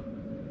up.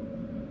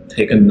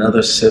 Take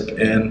another sip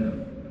in.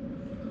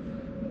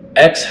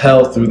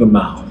 Exhale through the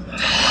mouth.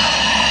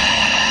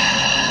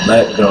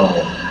 Let go.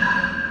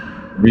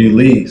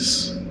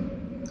 Release.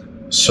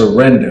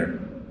 Surrender.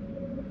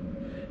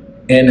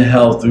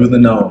 Inhale through the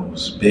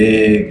nose.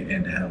 Big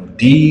inhale.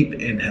 Deep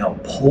inhale.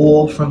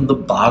 Pull from the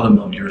bottom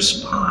of your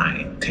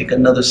spine. Take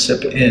another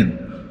sip in.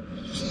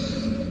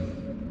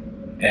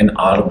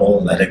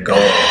 Inaudible, let it go.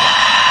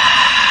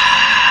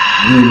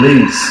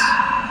 Release.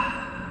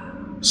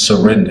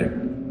 Surrender.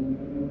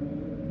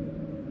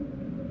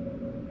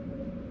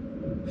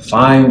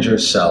 Find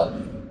yourself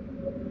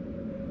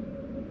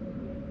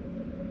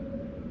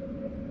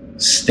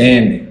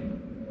standing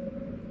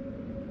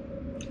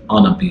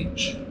on a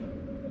beach.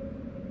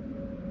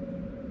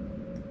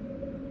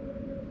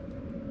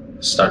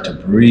 Start to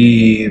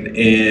breathe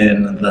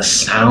in the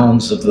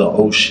sounds of the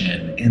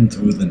ocean in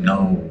through the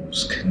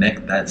nose.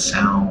 Connect that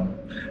sound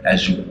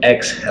as you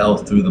exhale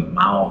through the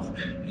mouth,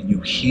 and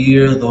you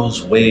hear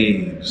those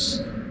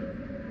waves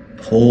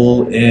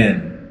pull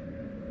in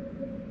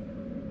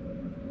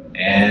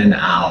and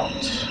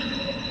out.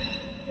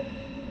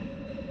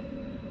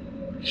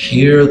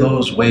 Hear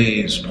those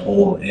waves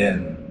pull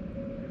in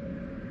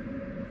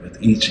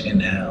with each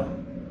inhale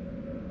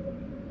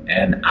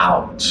and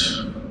out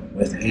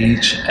with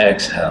each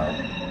exhale.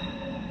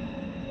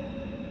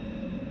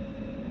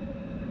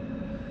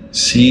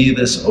 See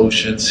this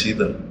ocean, see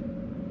the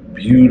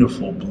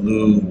beautiful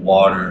blue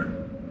water,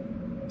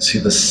 see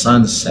the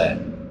sunset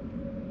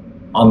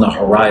on the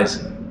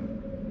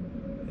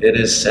horizon. It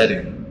is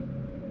setting.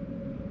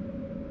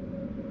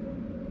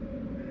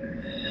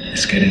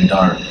 It's getting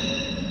dark.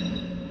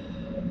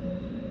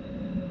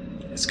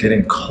 It's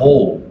getting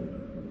cold.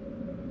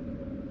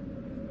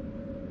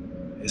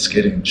 It's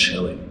getting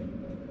chilly.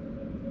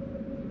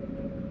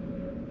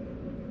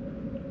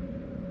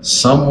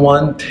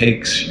 Someone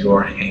takes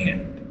your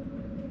hand.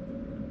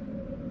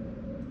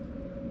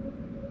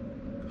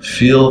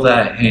 Feel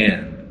that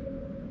hand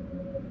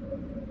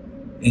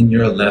in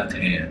your left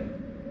hand.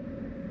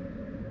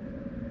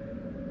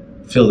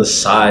 Feel the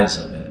size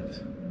of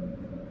it.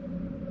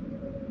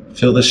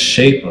 Feel the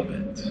shape of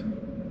it.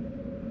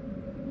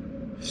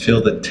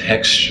 Feel the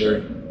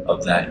texture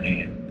of that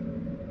hand.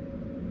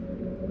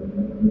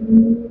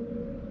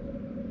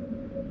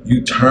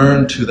 You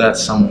turn to that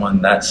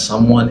someone. That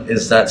someone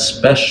is that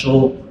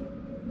special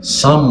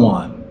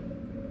someone,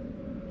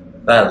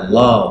 that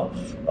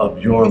love of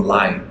your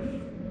life,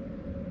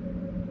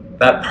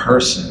 that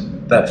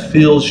person that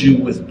fills you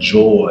with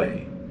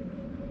joy,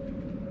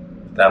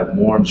 that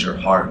warms your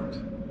heart,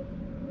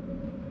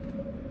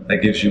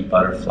 that gives you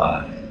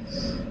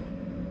butterflies,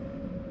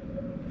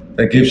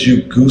 that gives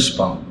you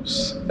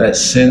goosebumps, that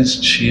sends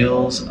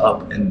chills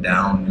up and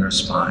down your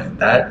spine.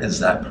 That is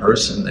that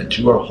person that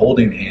you are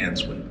holding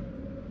hands with.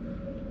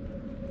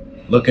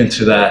 Look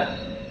into that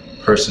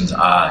person's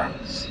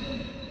eyes.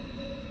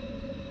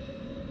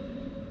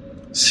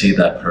 See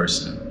that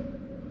person.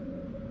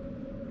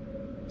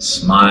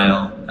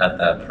 Smile at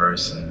that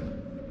person.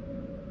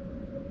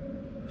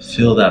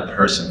 Feel that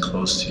person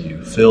close to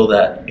you. Feel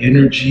that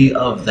energy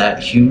of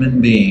that human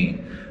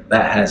being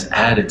that has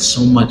added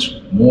so much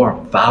more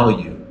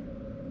value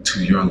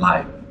to your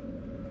life.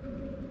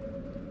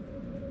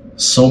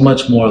 So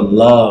much more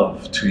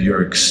love to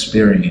your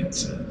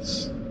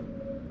experiences.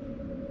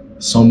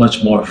 So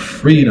much more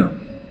freedom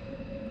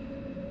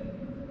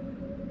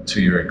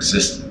to your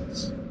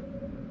existence.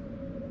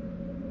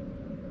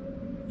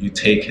 You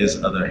take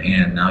his other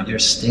hand. Now you're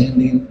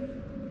standing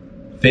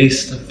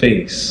face to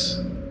face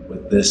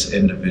with this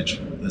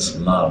individual, this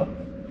love,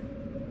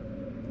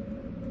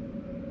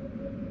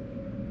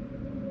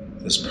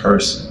 this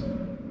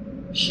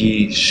person,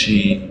 he,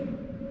 she,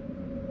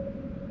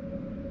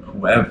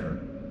 whoever.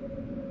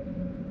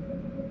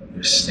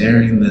 You're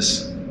staring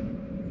this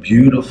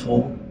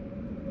beautiful,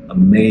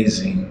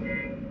 amazing,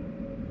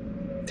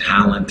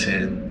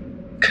 talented,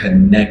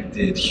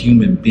 connected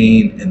human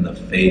being in the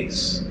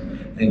face,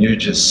 and you're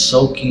just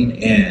soaking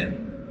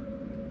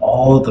in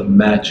all the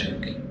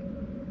magic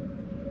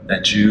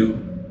that you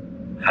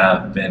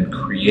have been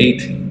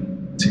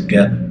creating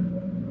together.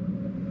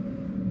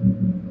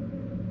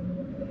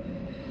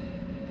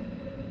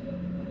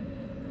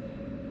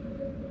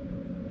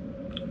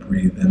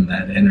 Breathe in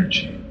that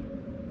energy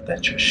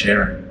that you're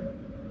sharing.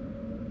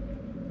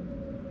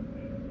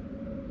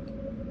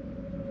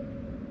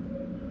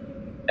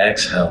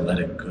 Exhale, let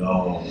it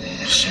go,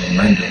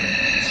 surrender it.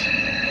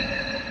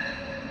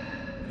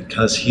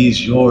 Because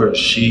he's yours,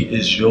 she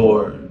is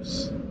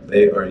yours,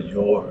 they are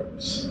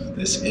yours,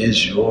 this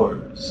is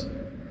yours.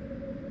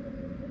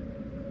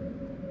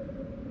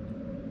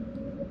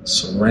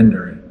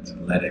 Surrender it,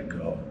 let it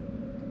go.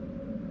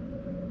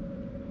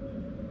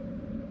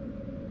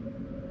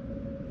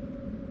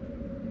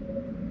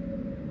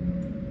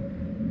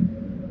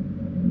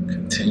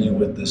 Continue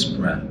with this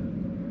breath,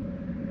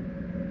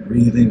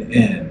 breathing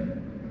in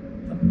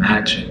the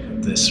magic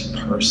of this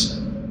person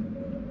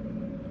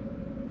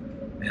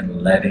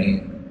and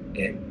letting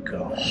it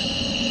go.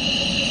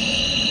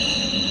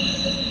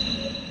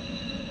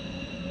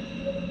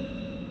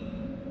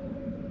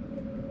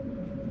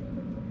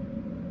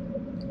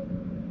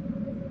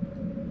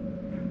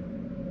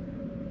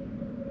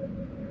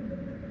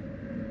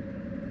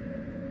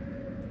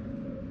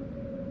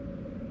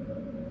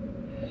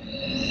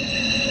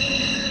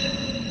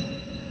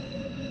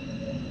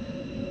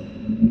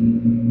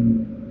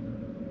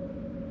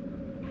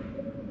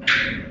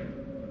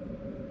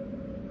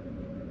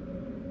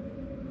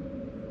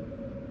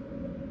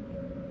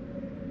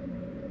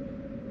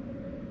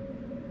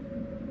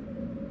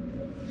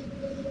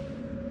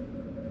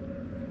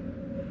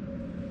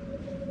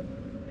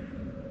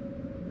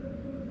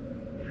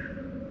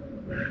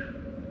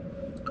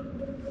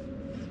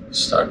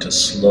 Start to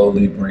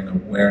slowly bring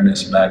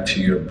awareness back to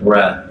your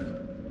breath.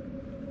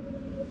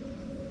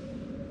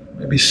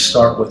 Maybe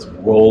start with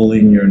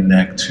rolling your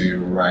neck to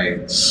your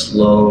right,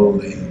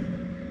 slowly.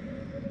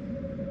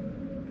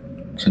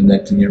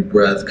 Connecting your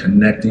breath,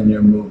 connecting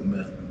your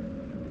movement.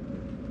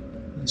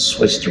 And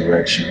switch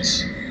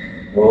directions.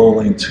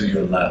 Rolling to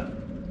your left.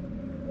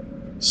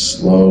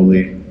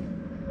 Slowly.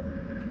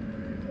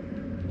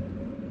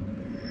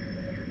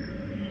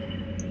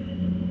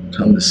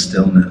 Come to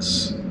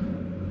stillness.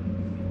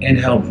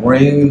 Inhale,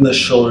 bring the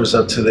shoulders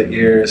up to the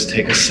ears.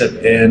 Take a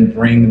sip in,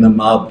 bring them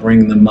up,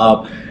 bring them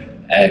up.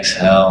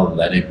 Exhale,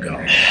 let it go.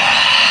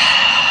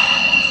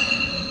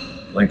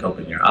 Blink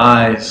open your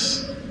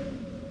eyes.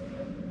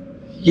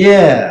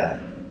 Yeah.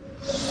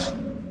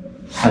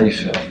 How do you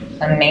feel?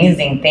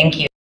 Amazing. Thank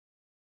you.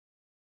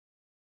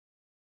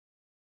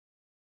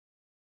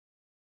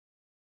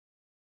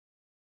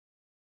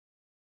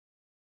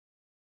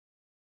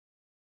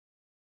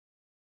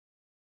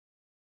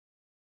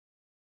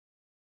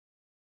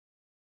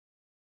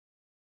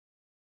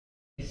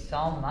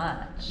 So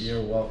much.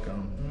 You're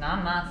welcome.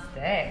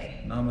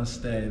 Namaste.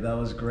 Namaste. That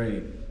was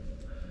great.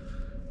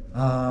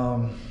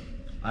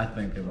 I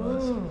think it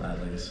was. Ooh. At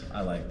least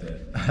I liked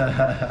it.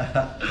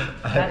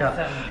 That's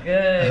some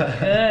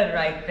good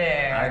right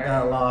there. I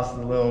got lost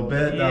a little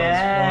bit. That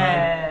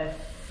yes.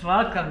 Was fun.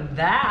 Welcome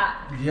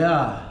back.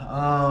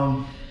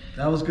 Yeah.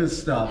 That was good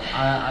stuff.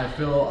 I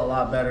feel a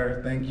lot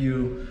better. Thank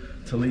you,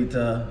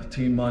 Talita,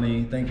 Team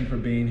Money. Thank you for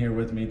being here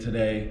with me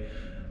today.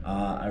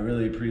 I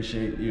really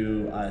appreciate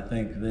you. I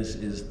think this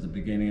is the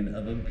beginning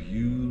of a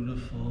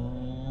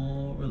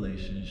beautiful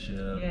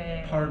relationship,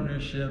 Yay.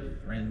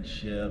 Partnership,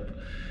 friendship,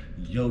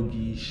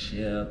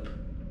 yogi-ship,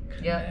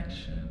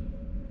 connection.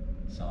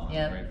 So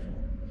I'm grateful.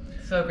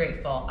 So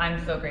grateful. I'm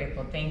so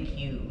grateful. Thank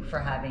you for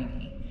having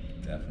me.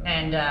 Definitely.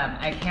 And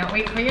I can't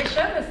wait for your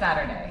show this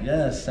Saturday.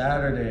 Yes,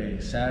 Saturday.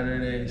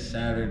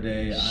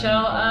 Show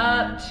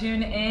up,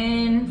 tune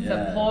in,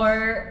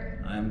 support.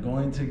 I'm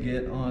going to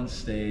get on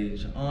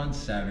stage on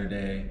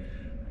Saturday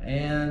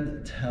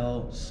and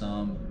tell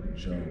some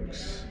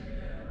jokes.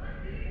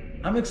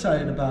 I'm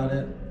excited about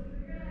it.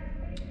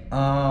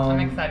 I'm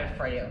excited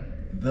for you.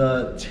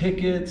 The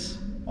tickets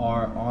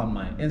are on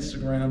my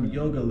Instagram,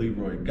 Yoga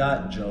Leroy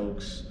Got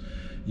Jokes.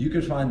 You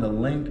could find the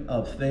link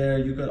up there.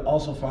 You could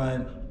also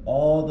find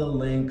all the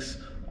links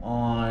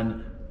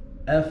on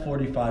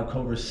F45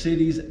 Culver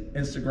City's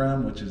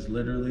Instagram, which is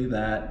literally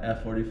that,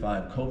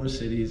 F45 Culver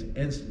City's,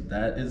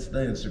 that is the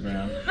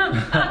Instagram.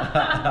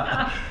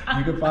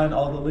 You can find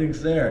all the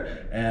links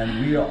there.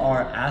 And we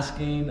are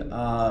asking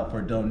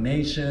for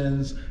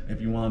donations. If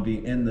you want to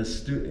be in the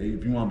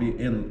if you want to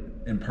be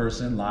in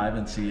person live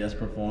and see us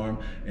perform,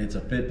 it's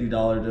a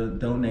 $50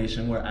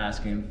 donation we're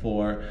asking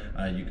for.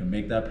 You can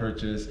make that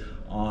purchase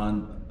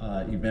on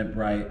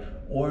Eventbrite,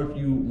 or if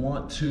you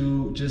want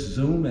to just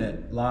Zoom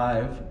it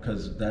live,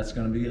 because that's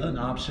going to be an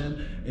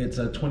option, it's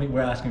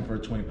we're asking for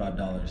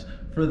 $25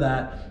 for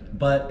that,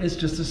 but it's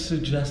just a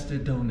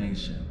suggested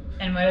donation.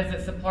 And what does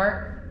it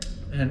support?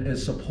 And it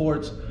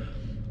supports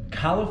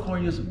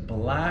California's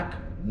Black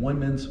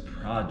Women's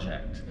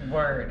Project.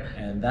 Word.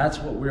 And that's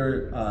what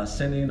we're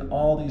sending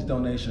all these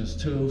donations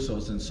to. So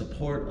it's in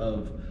support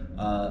of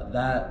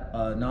that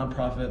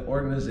nonprofit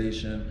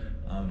organization.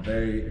 I'm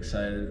very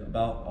excited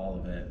about all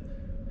of it.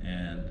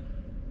 And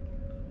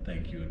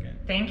thank you again.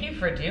 Thank you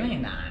for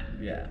doing that.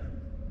 Yeah.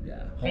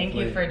 Thank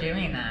you for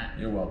doing that.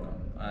 You're welcome.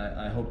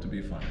 I hope to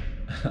be fun.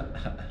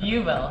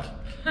 You will.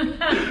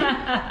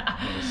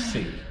 We'll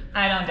see.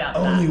 I don't doubt that.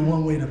 Only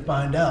one way to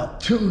find out.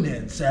 Tune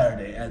in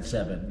Saturday at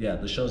 7. Yeah,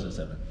 the show's at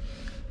 7.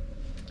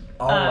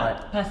 All right.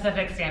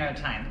 Pacific Standard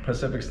Time.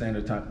 Pacific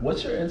Standard Time.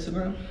 What's your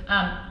Instagram?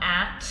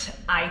 At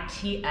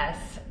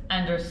ITS_TALITA.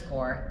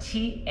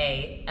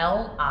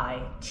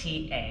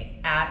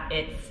 At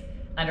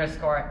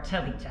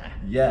its_Talita.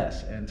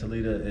 Yes, and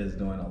Talita is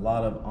doing a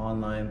lot of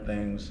online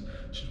things.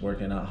 She's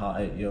working at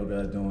Hot 8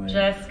 Yoga, doing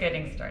just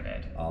getting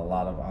started. A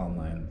lot of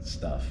online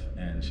stuff,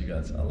 and she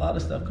got a lot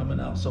of stuff coming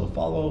out. So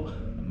follow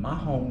my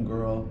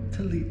homegirl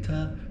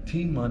Talita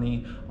Team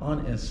Money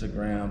on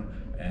Instagram,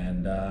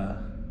 and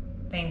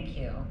thank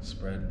you.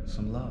 Spread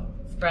some love.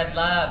 Spread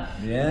love.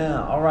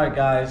 Yeah. All right,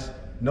 guys.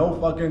 No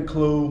fucking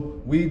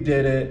clue. We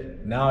did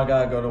it. Now I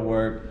gotta go to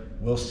work.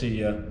 We'll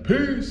see ya.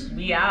 Peace.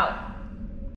 We out.